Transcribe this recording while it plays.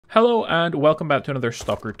Hello and welcome back to another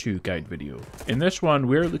Stalker 2 guide video. In this one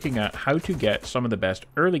we're looking at how to get some of the best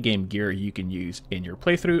early game gear you can use in your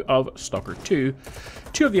playthrough of Stalker 2.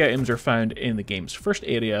 Two of the items are found in the game's first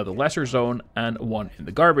area, the Lesser Zone, and one in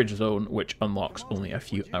the Garbage Zone, which unlocks only a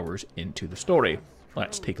few hours into the story.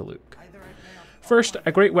 Let's take a look. First,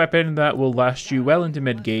 a great weapon that will last you well into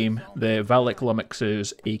mid-game, the Valik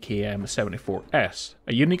Lummox's AKM-74S,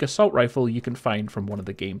 a unique assault rifle you can find from one of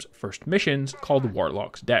the game's first missions called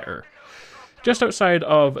Warlock's Debtor. Just outside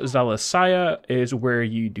of Zalesaya is where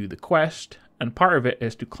you do the quest, and part of it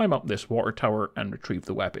is to climb up this water tower and retrieve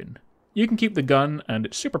the weapon. You can keep the gun, and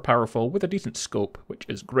it's super powerful with a decent scope, which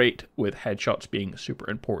is great, with headshots being super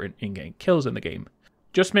important in getting kills in the game.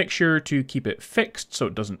 Just make sure to keep it fixed so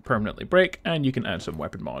it doesn't permanently break, and you can add some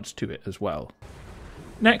weapon mods to it as well.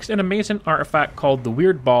 Next, an amazing artifact called the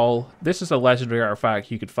Weird Ball. This is a legendary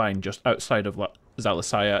artifact you could find just outside of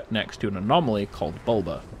Zalesaya next to an anomaly called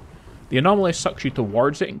Bulba. The anomaly sucks you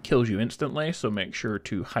towards it and kills you instantly, so make sure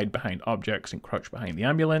to hide behind objects and crouch behind the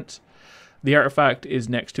ambulance. The artifact is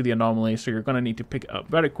next to the anomaly, so you're going to need to pick it up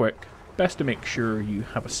very quick. Best to make sure you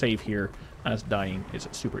have a save here, as dying is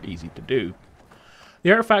super easy to do.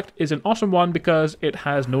 The artifact is an awesome one because it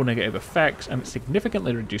has no negative effects and it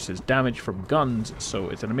significantly reduces damage from guns, so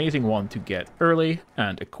it's an amazing one to get early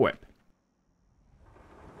and equip.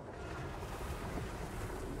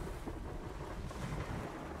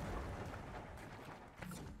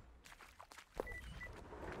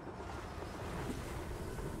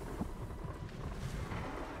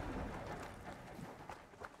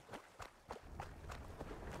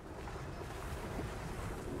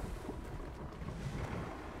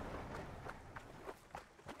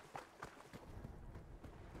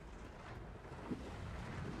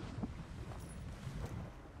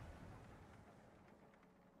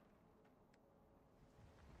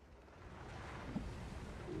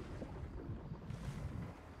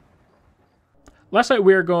 Lastly,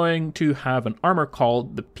 we're going to have an armor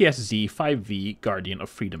called the PSZ-5V Guardian of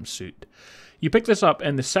Freedom suit. You pick this up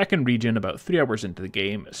in the second region about 3 hours into the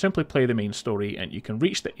game, simply play the main story and you can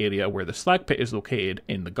reach the area where the slag pit is located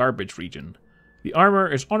in the garbage region. The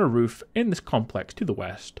armor is on a roof in this complex to the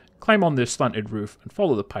west. Climb on this slanted roof and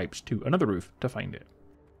follow the pipes to another roof to find it.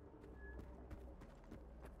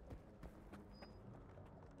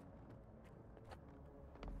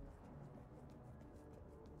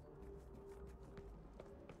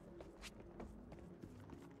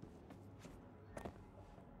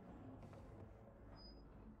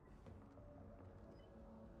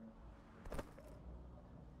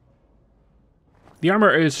 The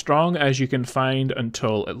armor is strong as you can find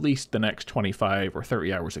until at least the next 25 or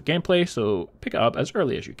 30 hours of gameplay, so pick it up as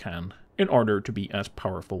early as you can in order to be as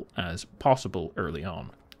powerful as possible early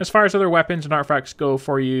on. As far as other weapons and artifacts go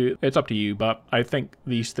for you, it's up to you, but I think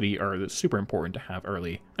these three are super important to have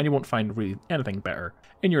early, and you won't find really anything better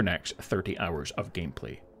in your next 30 hours of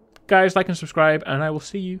gameplay. Guys, like and subscribe, and I will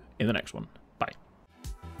see you in the next one.